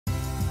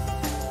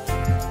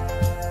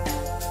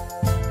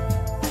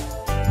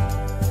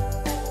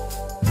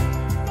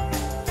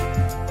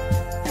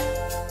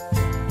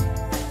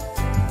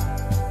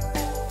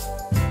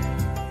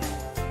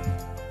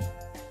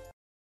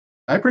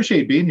I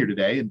appreciate being here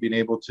today and being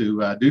able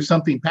to do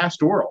something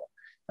pastoral,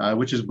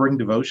 which is bring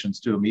devotions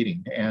to a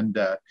meeting. And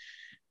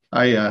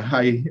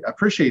I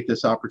appreciate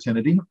this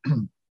opportunity.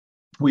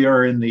 We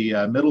are in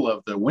the middle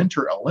of the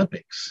Winter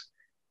Olympics.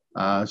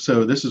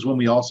 So this is when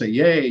we all say,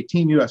 yay,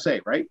 Team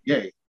USA, right?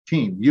 Yay,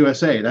 Team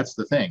USA, that's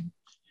the thing.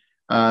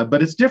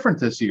 But it's different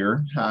this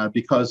year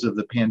because of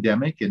the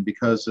pandemic and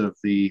because of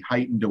the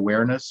heightened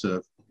awareness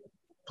of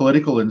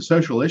political and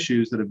social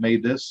issues that have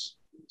made this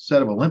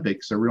set of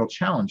Olympics a real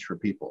challenge for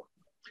people.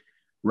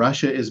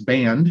 Russia is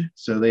banned,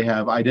 so they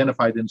have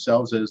identified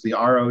themselves as the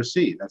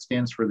ROC. That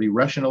stands for the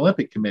Russian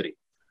Olympic Committee.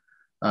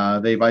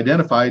 They've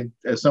identified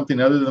as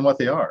something other than what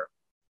they are.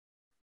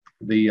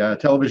 The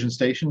television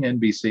station,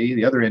 NBC,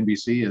 the other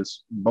NBC,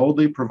 is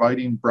boldly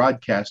providing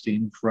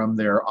broadcasting from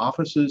their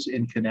offices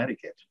in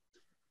Connecticut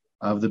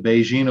of the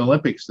Beijing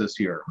Olympics this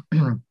year.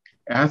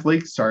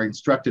 Athletes are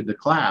instructed to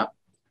clap,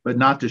 but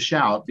not to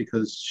shout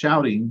because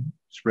shouting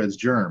spreads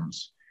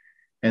germs.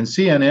 And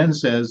CNN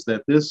says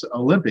that this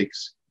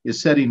Olympics is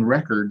setting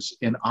records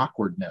in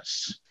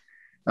awkwardness.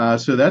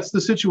 So that's the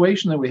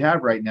situation that we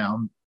have right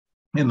now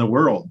in the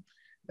world.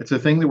 It's a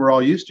thing that we're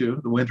all used to,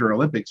 the Winter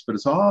Olympics, but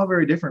it's all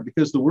very different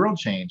because the world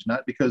changed,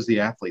 not because the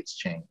athletes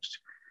changed.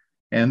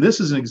 And this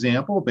is an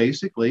example,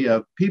 basically,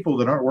 of people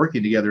that aren't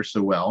working together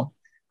so well.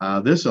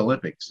 This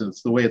Olympics,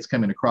 it's the way it's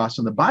coming across.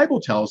 And the Bible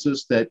tells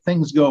us that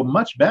things go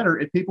much better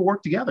if people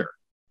work together.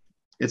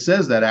 It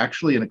says that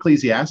actually in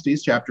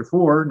Ecclesiastes chapter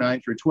 4,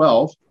 9 through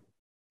 12,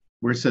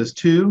 where it says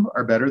 2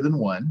 are better than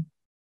 1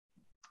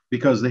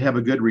 because they have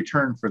a good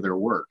return for their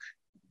work.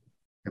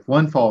 If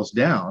one falls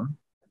down,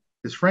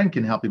 his friend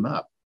can help him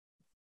up.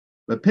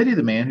 But pity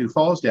the man who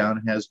falls down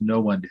and has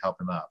no one to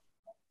help him up.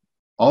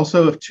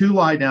 Also, if 2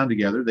 lie down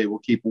together, they will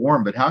keep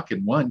warm. But how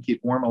can 1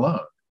 keep warm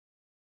alone?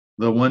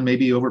 Though 1 may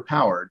be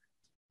overpowered,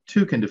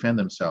 2 can defend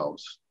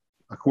themselves.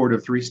 A cord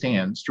of 3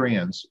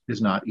 strands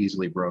is not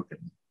easily broken.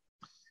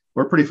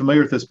 We're pretty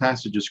familiar with this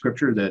passage of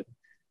scripture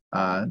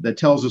that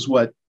tells us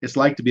what it's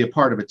like to be a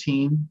part of a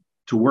team,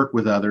 to work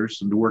with others,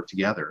 and to work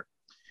together.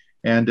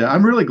 And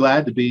I'm really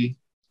glad to be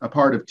a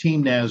part of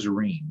Team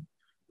Nazarene.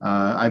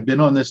 I've been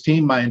on this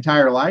team my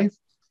entire life,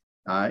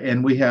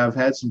 and we have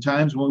had some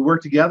times when we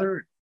work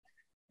together,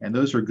 and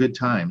those are good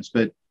times.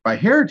 But by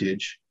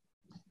heritage,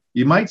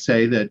 you might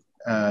say that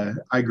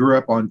I grew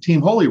up on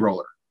Team Holy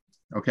Roller,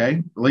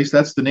 okay? At least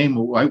that's the name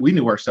we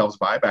knew ourselves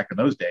by back in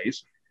those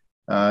days.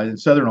 In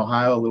Southern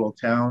Ohio, a little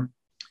town,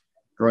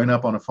 growing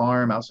up on a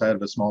farm outside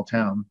of a small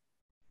town,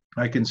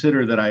 I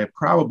consider that I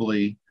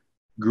probably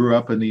grew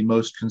up in the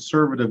most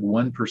conservative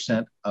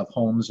 1% of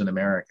homes in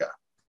America.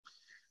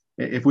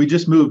 If we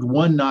just moved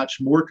one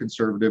notch more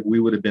conservative, we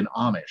would have been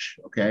Amish,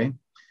 okay?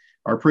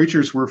 Our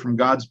preachers were from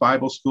God's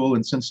Bible School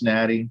in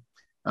Cincinnati.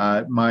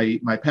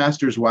 My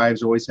pastor's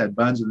wives always had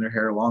buns in their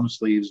hair, long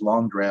sleeves,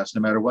 long dress,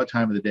 no matter what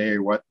time of the day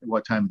or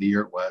what time of the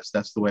year it was.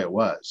 That's the way it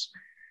was.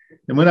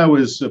 And when I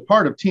was a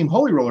part of Team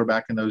Holy Roller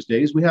back in those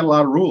days, we had a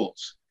lot of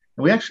rules.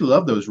 And we actually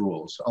loved those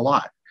rules a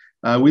lot.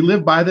 We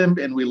lived by them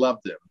and we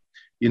loved them.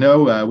 You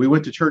know, we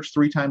went to church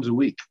 3 times a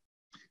week.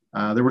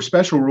 There were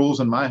special rules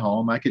in my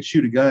home. I could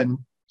shoot a gun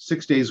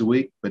 6 days a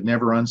week, but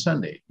never on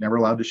Sunday. Never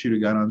allowed to shoot a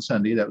gun on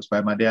Sunday. That was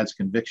by my dad's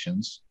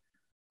convictions,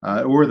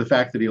 or the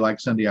fact that he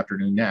liked Sunday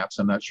afternoon naps.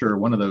 I'm not sure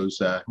one of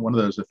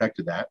those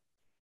affected that.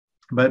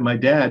 But my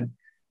dad,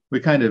 we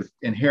kind of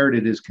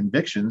inherited his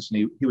convictions,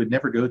 and he would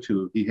never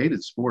he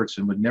hated sports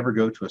and would never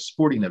go to a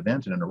sporting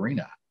event in an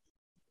arena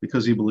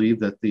because he believed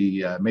that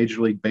the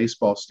Major League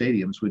Baseball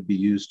stadiums would be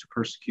used to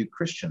persecute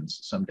Christians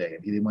someday,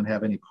 and he didn't want to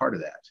have any part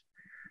of that.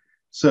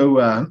 So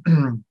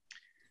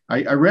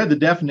I read the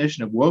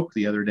definition of woke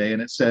the other day,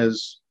 and it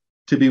says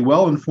to be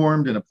well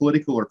informed in a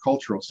political or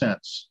cultural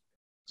sense.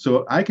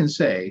 So I can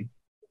say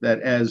that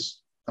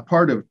as a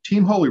part of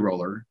Team Holy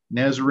Roller,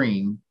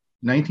 Nazarene,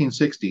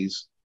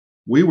 1960s,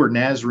 we were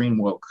Nazarene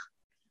woke.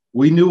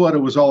 We knew what it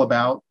was all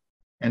about,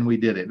 and we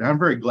did it. And I'm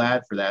very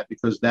glad for that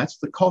because that's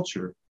the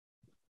culture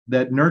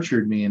that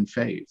nurtured me in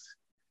faith.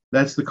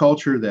 That's the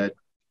culture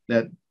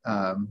that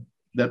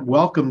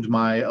welcomed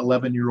my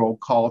 11-year-old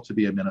call to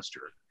be a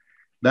minister.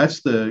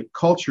 That's the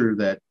culture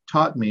that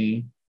taught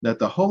me that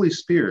the Holy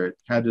Spirit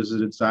had as a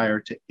desire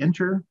to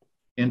enter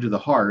into the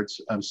hearts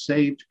of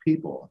saved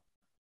people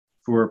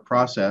for a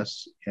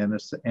process and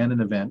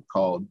an event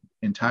called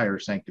entire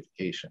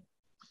sanctification.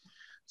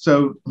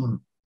 So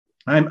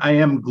I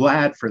am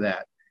glad for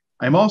that.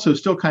 I'm also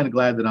still kind of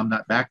glad that I'm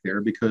not back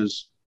there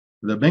because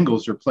the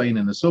Bengals are playing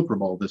in the Super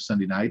Bowl this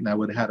Sunday night, and I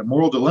would have had a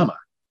moral dilemma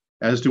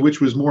as to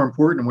which was more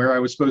important and where I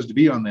was supposed to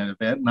be on that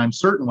event. And I'm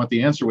certain what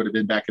the answer would have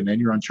been back then.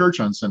 You're on church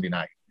on Sunday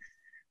night.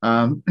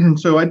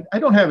 So I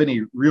don't have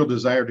any real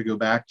desire to go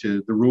back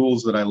to the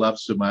rules that I loved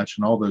so much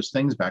and all those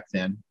things back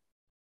then.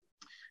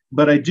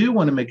 But I do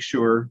want to make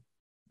sure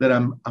that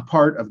I'm a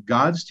part of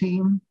God's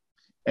team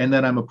and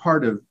that I'm a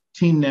part of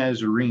Team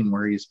Nazarene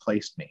where he's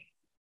placed me.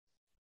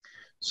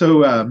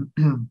 So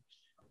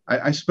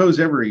I suppose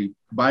every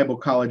Bible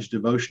college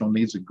devotional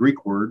needs a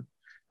Greek word.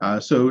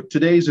 So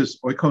today's is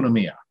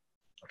oikonomia.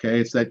 Okay,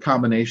 it's that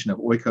combination of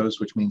oikos,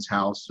 which means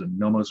house, and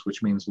nomos,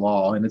 which means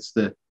law, and it's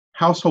the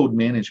household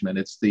management.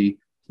 It's the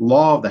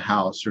law of the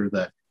house, or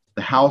the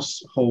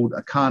household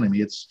economy.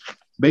 It's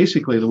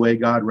basically the way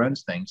God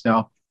runs things.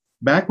 Now,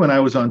 back when I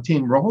was on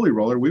Team Holy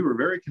Roller, we were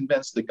very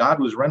convinced that God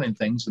was running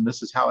things, and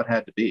this is how it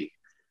had to be.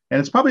 And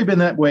it's probably been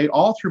that way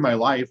all through my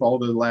life. All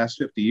the last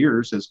 50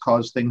 years has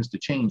caused things to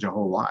change a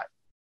whole lot.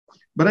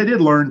 But I did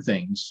learn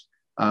things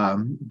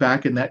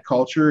back in that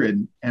culture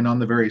and on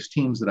the various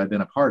teams that I've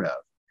been a part of.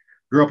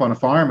 Grew up on a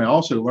farm. I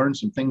also learned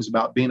some things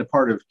about being a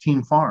part of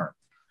Team Farm,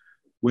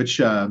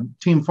 which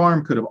Team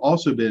Farm could have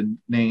also been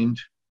named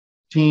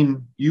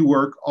Team You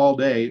Work All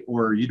Day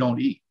or You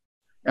Don't Eat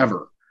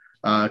Ever,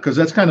 because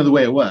that's kind of the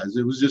way it was.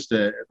 It was just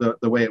the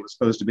way it was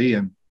supposed to be.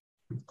 And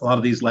a lot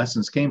of these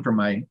lessons came from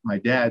my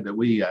dad, that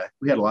we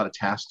had a lot of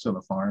tasks on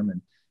the farm,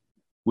 and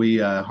we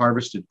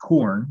harvested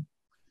corn.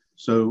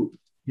 So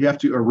you have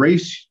to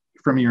erase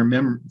from your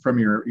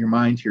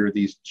mind here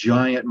these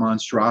giant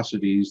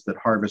monstrosities that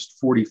harvest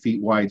 40 feet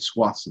wide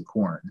swaths of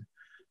corn.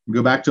 You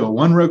go back to a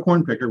one-row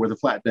corn picker with a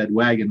flatbed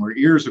wagon where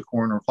ears of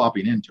corn are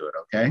flopping into it,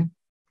 okay?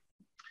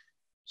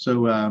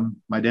 So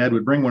my dad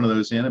would bring one of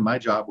those in, and my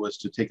job was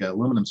to take an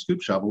aluminum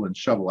scoop shovel and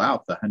shovel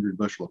out the 100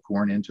 bushel of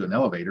corn into an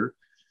elevator,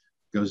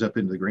 goes up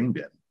into the grain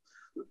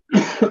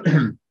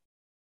bin.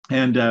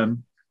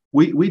 And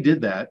we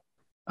did that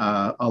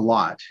a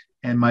lot.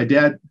 And my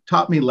dad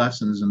taught me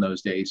lessons in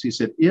those days. He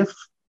said, if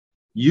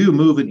you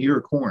move an ear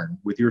of corn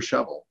with your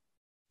shovel,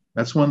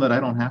 that's one that I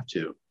don't have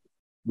to.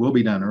 Will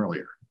be done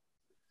earlier.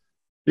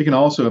 You can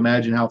also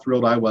imagine how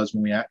thrilled I was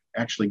when we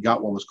actually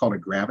got what was called a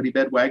gravity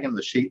bed wagon,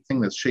 the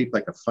thing that's shaped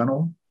like a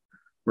funnel,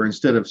 where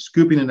instead of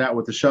scooping it out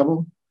with the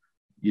shovel,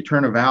 you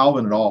turn a valve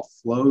and it all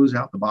flows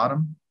out the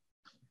bottom.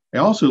 I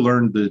also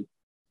learned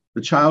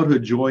the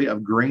childhood joy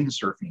of grain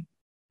surfing.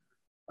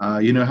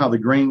 You know how the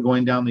grain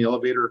going down the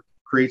elevator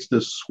creates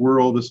this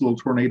swirl, this little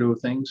tornado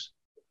of things?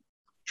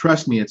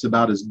 Trust me, it's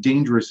about as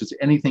dangerous as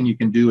anything you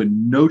can do,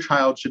 and no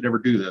child should ever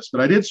do this. But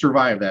I did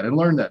survive that and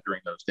learn that during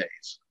those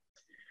days.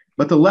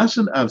 But the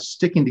lesson of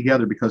sticking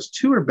together, because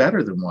two are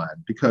better than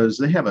one, because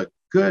they have a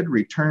good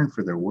return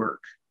for their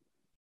work.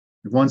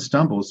 If one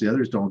stumbles, the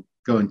others don't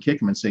go and kick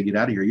them and say, get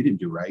out of here, you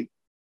didn't do right.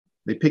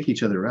 They pick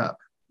each other up.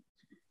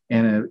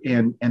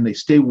 And they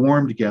stay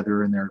warm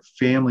together, and they're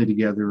family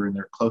together, and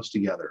they're close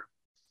together.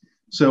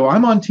 So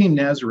I'm on Team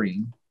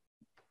Nazarene,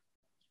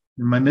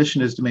 and my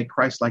mission is to make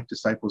Christ-like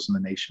disciples in the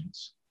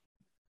nations.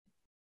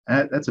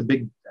 That's a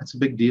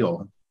big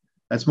deal.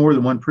 That's more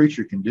than one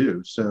preacher can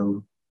do.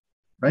 So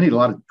I need a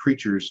lot of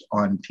preachers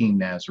on Team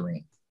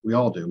Nazarene. We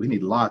all do. We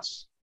need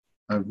lots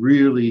of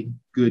really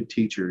good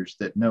teachers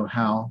that know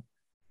how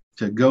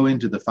to go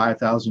into the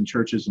 5,000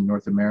 churches in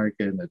North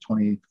America and the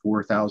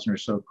 24,000 or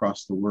so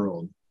across the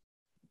world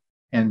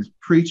and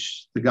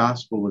preach the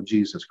gospel of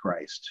Jesus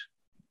Christ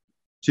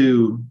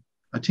to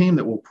a team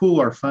that will pool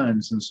our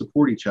funds and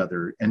support each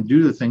other and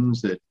do the things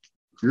that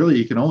really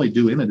you can only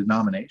do in a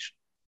denomination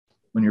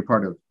when you're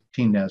part of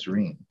Team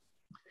Nazarene.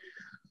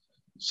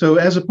 So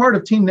as a part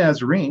of Team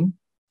Nazarene,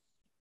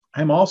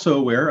 I'm also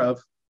aware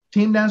of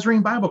Team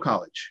Nazarene Bible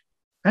College.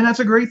 And that's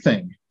a great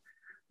thing,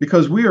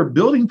 because we are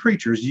building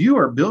preachers. You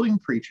are building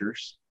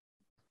preachers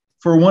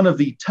for one of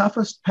the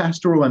toughest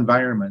pastoral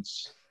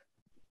environments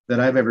that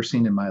I've ever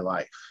seen in my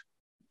life.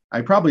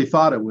 I probably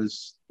thought it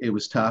was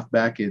tough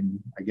back in,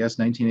 I guess,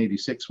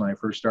 1986 when I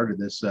first started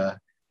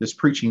this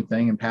preaching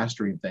thing and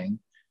pastoring thing.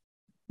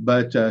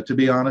 But to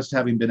be honest,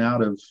 having been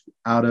out of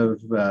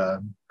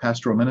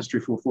pastoral ministry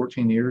for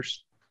 14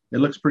 years, it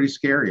looks pretty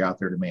scary out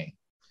there to me.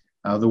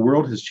 The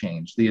world has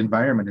changed. The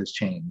environment has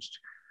changed.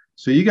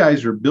 So you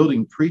guys are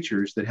building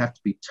preachers that have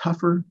to be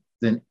tougher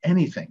than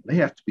anything. They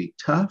have to be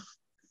tough,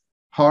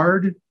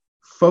 hard,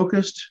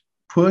 focused,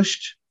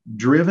 pushed,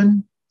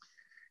 driven.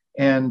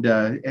 And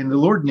the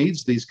Lord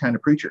needs these kind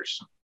of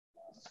preachers.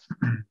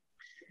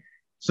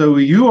 So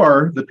you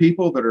are the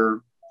people that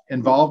are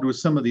involved with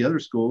some of the other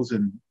schools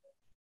in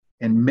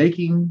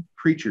making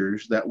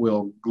preachers that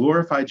will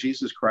glorify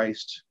Jesus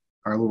Christ,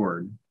 our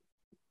Lord,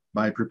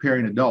 by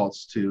preparing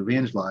adults to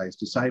evangelize,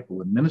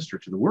 disciple, and minister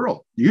to the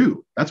world.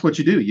 That's what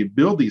you do. You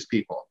build these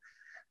people,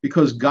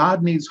 because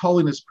God needs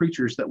holiness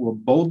preachers that will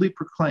boldly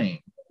proclaim,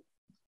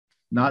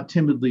 not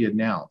timidly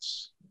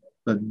announce,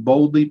 but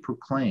boldly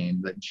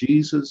proclaim that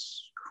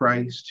Jesus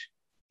Christ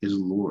is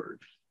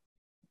Lord.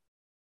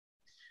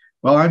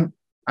 Well,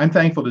 I'm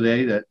thankful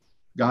today that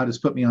God has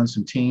put me on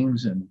some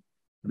teams and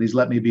that He's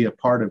let me be a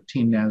part of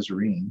Team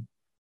Nazarene.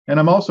 And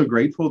I'm also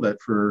grateful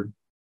that for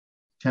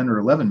 10 or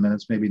 11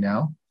 minutes, maybe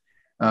now,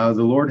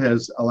 the Lord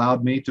has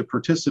allowed me to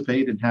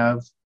participate and have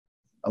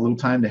a little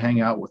time to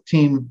hang out with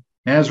Team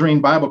Nazarene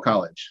Bible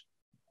College.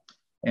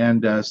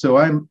 And so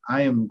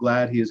I am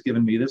glad He has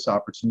given me this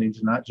opportunity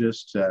to not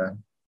just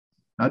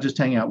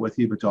hang out with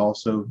you, but to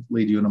also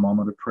lead you in a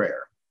moment of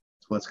prayer.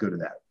 So let's go to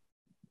that.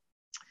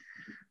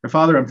 Our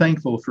Father, I'm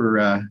thankful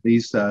for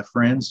these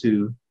friends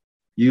who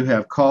you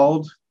have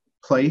called,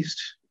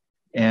 placed,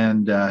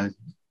 and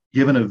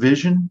given a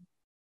vision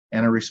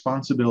and a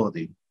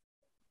responsibility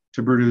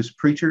to produce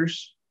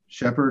preachers,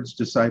 shepherds,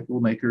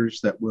 disciple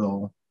makers that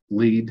will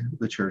lead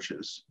the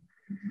churches.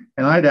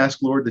 And I'd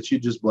ask, Lord, that you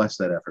just bless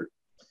that effort.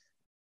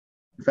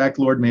 In fact,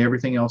 Lord, may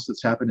everything else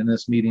that's happened in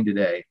this meeting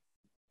today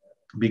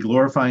be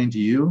glorifying to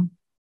you.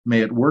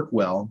 May it work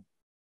well,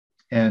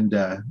 and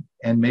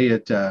may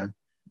it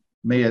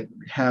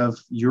have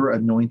your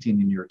anointing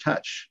and your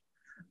touch.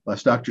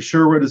 Bless Dr.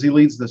 Sherwood as he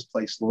leads this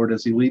place, Lord,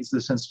 as he leads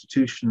this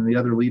institution, and the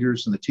other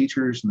leaders and the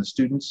teachers and the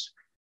students.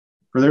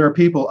 For there are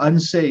people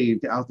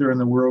unsaved out there in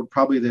the world,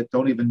 probably that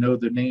don't even know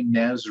the name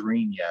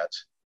Nazarene yet,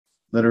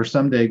 that are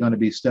someday going to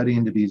be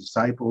studying to be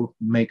disciple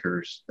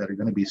makers, that are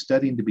going to be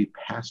studying to be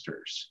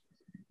pastors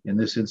in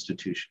this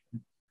institution.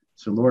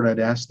 So, Lord, I'd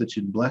ask that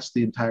you'd bless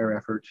the entire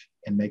effort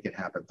and make it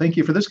happen. Thank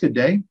you for this good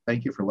day.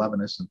 Thank you for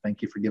loving us, and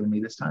thank you for giving me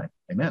this time.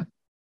 Amen.